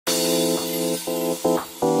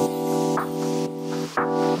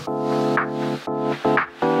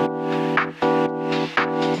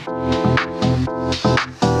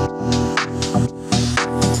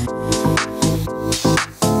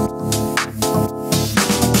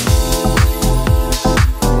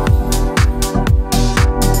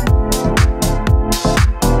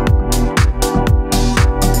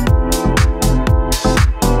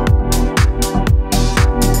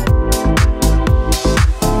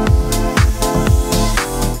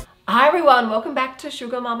everyone, welcome back to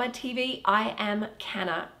Sugar Mama TV. I am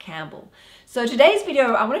Canna Campbell. So today's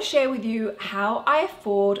video, I want to share with you how I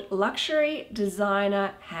afford luxury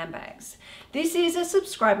designer handbags. This is a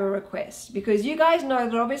subscriber request because you guys know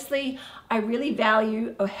that obviously I really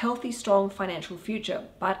value a healthy, strong financial future,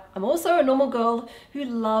 but I'm also a normal girl who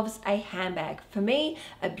loves a handbag. For me,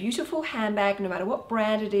 a beautiful handbag, no matter what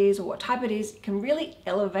brand it is or what type it is, can really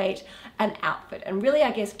elevate an outfit and really,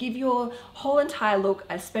 I guess, give your whole entire look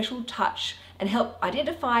a special touch and help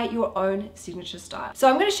identify your own signature style. So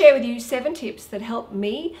I'm going to share with you 7 tips that help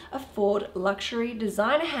me afford luxury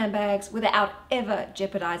designer handbags without ever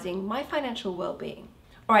jeopardizing my financial well-being.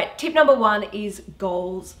 All right, tip number 1 is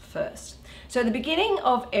goals first. So at the beginning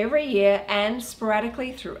of every year and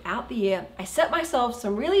sporadically throughout the year, I set myself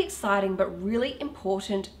some really exciting but really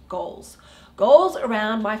important goals. Goals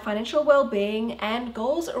around my financial well-being and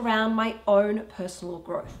goals around my own personal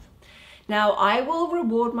growth. Now, I will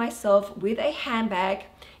reward myself with a handbag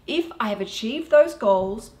if I have achieved those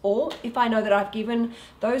goals or if I know that I've given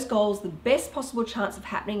those goals the best possible chance of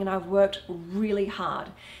happening and I've worked really hard.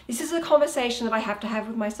 This is a conversation that I have to have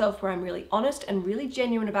with myself where I'm really honest and really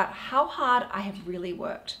genuine about how hard I have really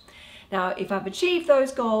worked. Now, if I've achieved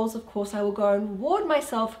those goals, of course, I will go and reward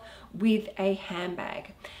myself with a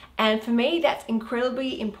handbag. And for me, that's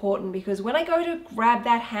incredibly important because when I go to grab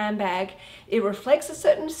that handbag, it reflects a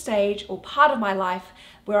certain stage or part of my life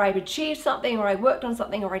where I've achieved something or I worked on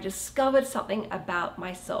something or I discovered something about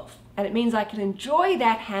myself. And it means I can enjoy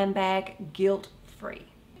that handbag guilt-free.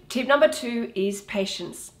 Tip number 2 is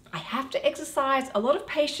patience. I have to exercise a lot of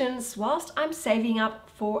patience whilst I'm saving up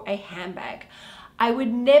for a handbag. I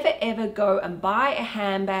would never ever go and buy a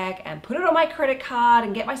handbag and put it on my credit card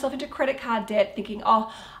and get myself into credit card debt thinking,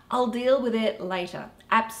 oh, I'll deal with it later.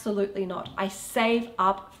 Absolutely not. I save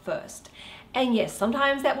up first. And yes,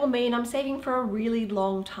 sometimes that will mean I'm saving for a really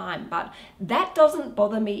long time, but that doesn't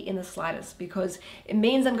bother me in the slightest because it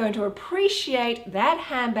means I'm going to appreciate that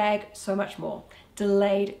handbag so much more.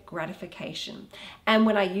 Delayed gratification. And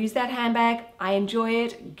when I use that handbag, I enjoy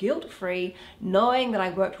it guilt-free, knowing that I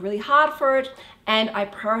worked really hard for it and I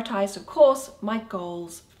prioritized, of course, my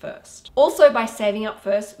goals first. Also, by saving up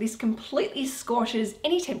first, this completely squashes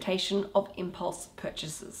any temptation of impulse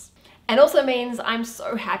purchases. And also means I'm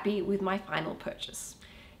so happy with my final purchase.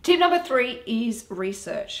 Tip number 3 is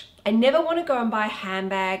research. I never want to go and buy a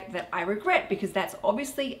handbag that I regret because that's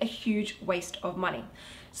obviously a huge waste of money.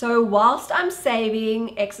 So whilst I'm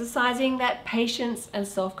saving, exercising that patience and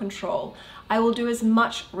self-control, I will do as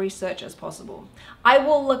much research as possible. I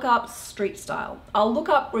will look up street style. I'll look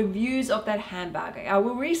up reviews of that handbag. I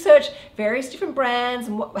will research various different brands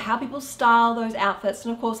and how people style those outfits.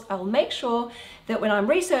 And of course, I will make sure that when I'm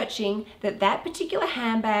researching that particular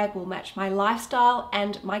handbag will match my lifestyle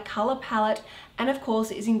and my color palette, and of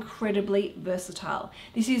course is incredibly versatile.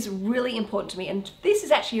 This is really important to me, and this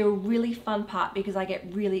is actually a really fun part because I get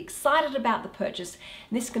really excited about the purchase.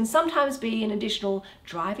 And this can sometimes be an additional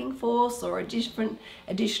driving force or a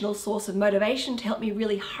additional source of motivation to help me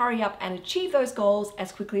really hurry up and achieve those goals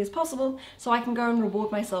as quickly as possible so I can go and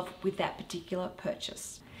reward myself with that particular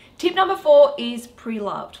purchase. Tip number 4 is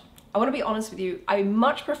pre-loved. I want to be honest with you, I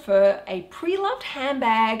much prefer a pre-loved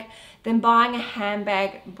handbag than buying a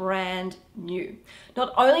handbag brand new.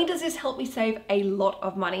 Not only does this help me save a lot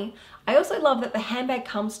of money, I also love that the handbag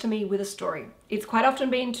comes to me with a story. It's quite often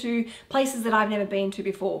been to places that I've never been to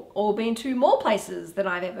before or been to more places than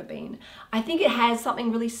I've ever been. I think it has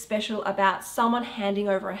something really special about someone handing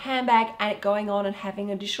over a handbag and it going on and having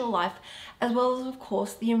additional life, as well as, of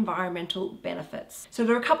course, the environmental benefits. So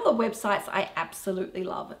there are a couple of websites I absolutely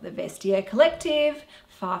love. The Vestiaire Collective,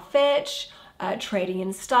 Farfetch, Trading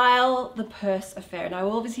in Style, The Purse Affair. And I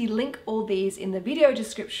will obviously link all these in the video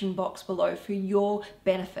description box below for your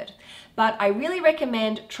benefit. But I really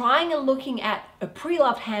recommend trying and looking at a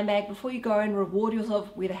pre-loved handbag before you go and reward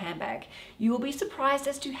yourself with a handbag. You will be surprised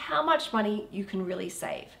as to how much money you can really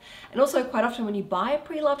save. And also quite often when you buy a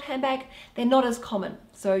pre-loved handbag, they're not as common.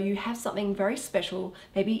 So you have something very special,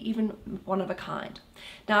 maybe even one of a kind.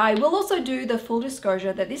 Now, I will also do the full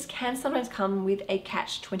disclosure that this can sometimes come with a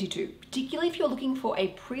catch-22, particularly if you're looking for a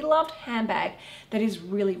pre-loved handbag that is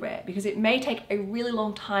really rare, because it may take a really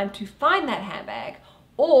long time to find that handbag,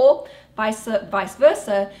 or vice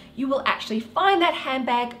versa, you will actually find that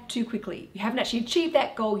handbag too quickly. You haven't actually achieved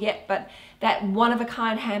that goal yet, but that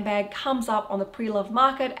one-of-a-kind handbag comes up on the pre-loved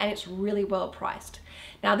market and it's really well priced.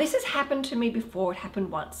 Now, this has happened to me before. It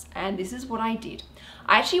happened once, and this is what I did.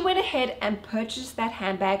 I actually went ahead and purchased that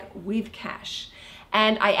handbag with cash.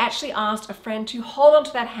 And I actually asked a friend to hold on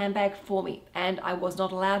to that handbag for me, and I was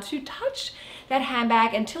not allowed to touch that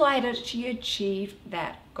handbag until I had actually achieved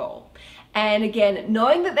that goal. And again,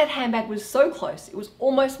 knowing that that handbag was so close, it was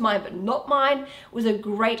almost mine but not mine, was a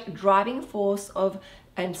great driving force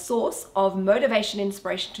and source of motivation and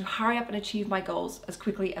inspiration to hurry up and achieve my goals as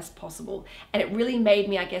quickly as possible. And it really made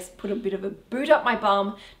me, I guess, put a bit of a boot up my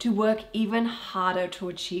bum to work even harder to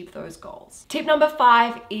achieve those goals. Tip number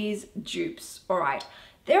 5 is dupes. All right.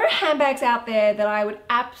 There are handbags out there that I would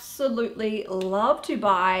absolutely love to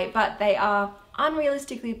buy, but they are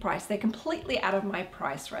unrealistically priced. They're completely out of my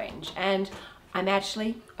price range, and I'm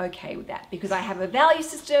actually okay with that because I have a value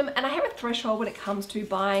system and I have a threshold when it comes to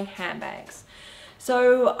buying handbags.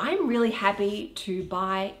 So I'm really happy to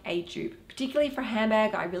buy a dupe, particularly for a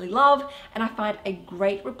handbag I really love, and I find a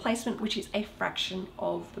great replacement which is a fraction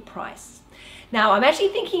of the price. Now, I'm actually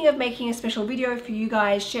thinking of making a special video for you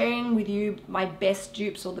guys, sharing with you my best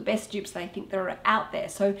dupes or the best dupes that I think that are out there.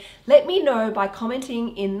 So let me know by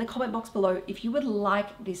commenting in the comment box below if you would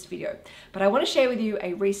like this video. But I want to share with you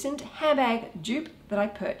a recent handbag dupe that I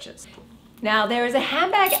purchased. Now, there is a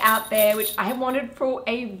handbag out there which I have wanted for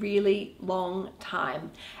a really long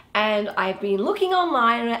time, and I've been looking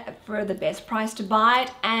online for the best price to buy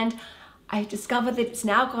it, and I discovered that it's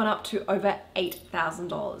now gone up to over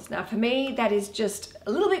 $8,000. Now, for me, that is just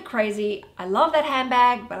a little bit crazy. I love that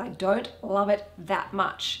handbag, but I don't love it that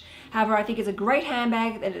much. However, I think it's a great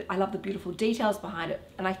handbag, and I love the beautiful details behind it,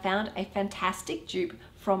 and I found a fantastic dupe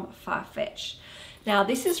from Farfetch. Now,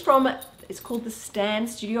 this is from, it's called the Stan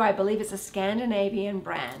Studio. I believe it's a Scandinavian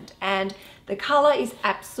brand, and the color is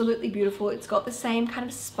absolutely beautiful. It's got the same kind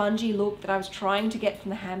of spongy look that I was trying to get from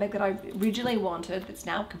the handbag that I originally wanted, that's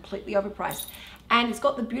now completely overpriced. And it's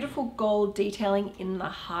got the beautiful gold detailing in the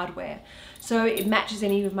hardware. So it matches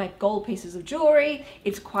any of my gold pieces of jewelry.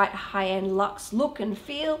 It's quite high-end luxe look and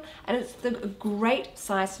feel, and it's a great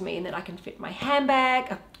size for me in that I can fit my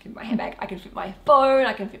handbag, I can fit my phone,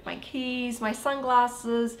 I can fit my keys, my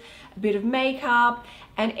sunglasses, a bit of makeup,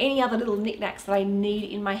 and any other little knickknacks that I need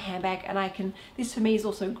in my handbag. And this for me is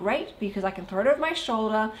also great because I can throw it over my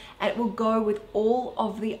shoulder and it will go with all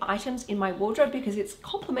of the items in my wardrobe because it's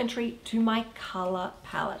complementary to my color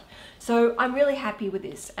palette. So I'm really happy with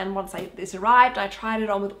this. And once this arrived, I tried it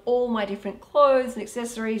on with all my different clothes and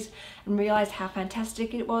accessories and realized how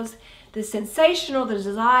fantastic it was. The sensation or the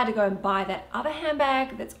desire to go and buy that other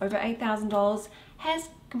handbag that's over $8,000 has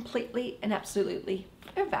completely and absolutely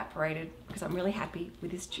evaporated because I'm really happy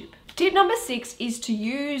with this dupe. Tip number 6 is to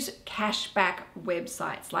use cashback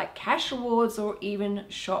websites like Cash Rewards or even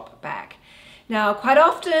Shopback. Now, quite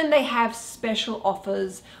often they have special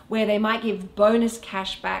offers where they might give bonus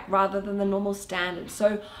cash back rather than the normal standard.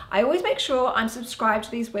 So I always make sure I'm subscribed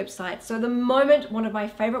to these websites. So the moment one of my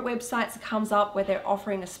favorite websites comes up where they're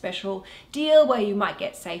offering a special deal where you might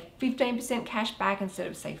get, say, 15% cash back instead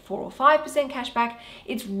of, say, 4 or 5% cash back,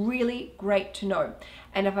 it's really great to know.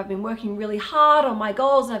 And if I've been working really hard on my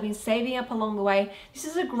goals and I've been saving up along the way, this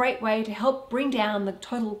is a great way to help bring down the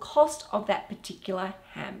total cost of that particular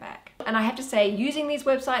handbag. And I have to say, using these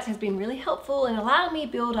websites has been really helpful in allowing me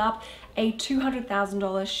to build up a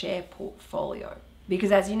 $200,000 share portfolio.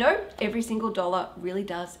 Because as you know, every single dollar really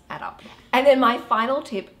does add up. And then my final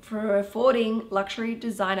tip for affording luxury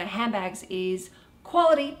designer handbags is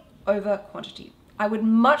quality over quantity. I would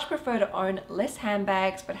much prefer to own less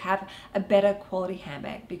handbags but have a better quality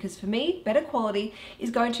handbag, because for me, better quality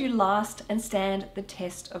is going to last and stand the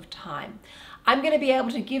test of time. I'm going to be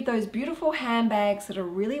able to give those beautiful handbags that are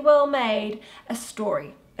really well made a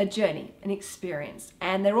story, a journey, an experience,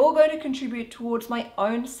 and they're all going to contribute towards my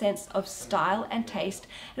own sense of style and taste,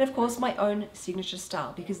 and of course my own signature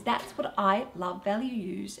style, because that's what I love, value,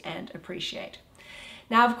 use, and appreciate.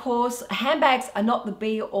 Now, of course, handbags are not the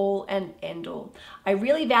be all and end all. I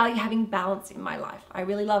really value having balance in my life. I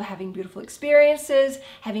really love having beautiful experiences,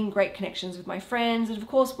 having great connections with my friends, and of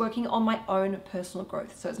course, working on my own personal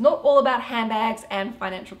growth. So it's not all about handbags and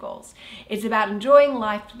financial goals. It's about enjoying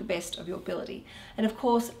life to the best of your ability. And of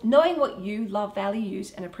course, knowing what you love, value,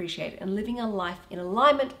 use, and appreciate, and living a life in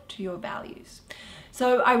alignment to your values.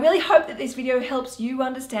 So I really hope that this video helps you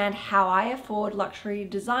understand how I afford luxury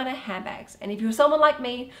designer handbags. And if you're someone like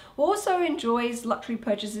me who also enjoys luxury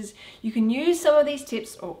purchases, you can use some of these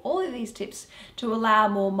tips or all of these tips to allow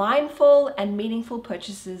more mindful and meaningful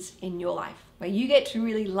purchases in your life, where you get to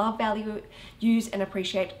really love, value, use, and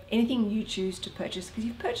appreciate anything you choose to purchase because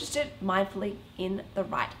you've purchased it mindfully in the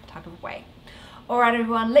right type of way. Alright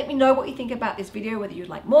everyone, let me know what you think about this video, whether you'd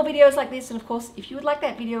like more videos like this, and of course, if you would like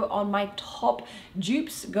that video on my top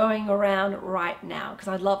dupes going around right now, because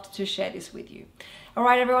I'd love to share this with you.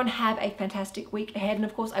 Alright everyone, have a fantastic week ahead, and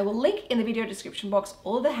of course, I will link in the video description box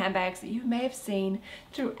all the handbags that you may have seen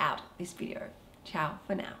throughout this video. Ciao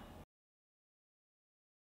for now.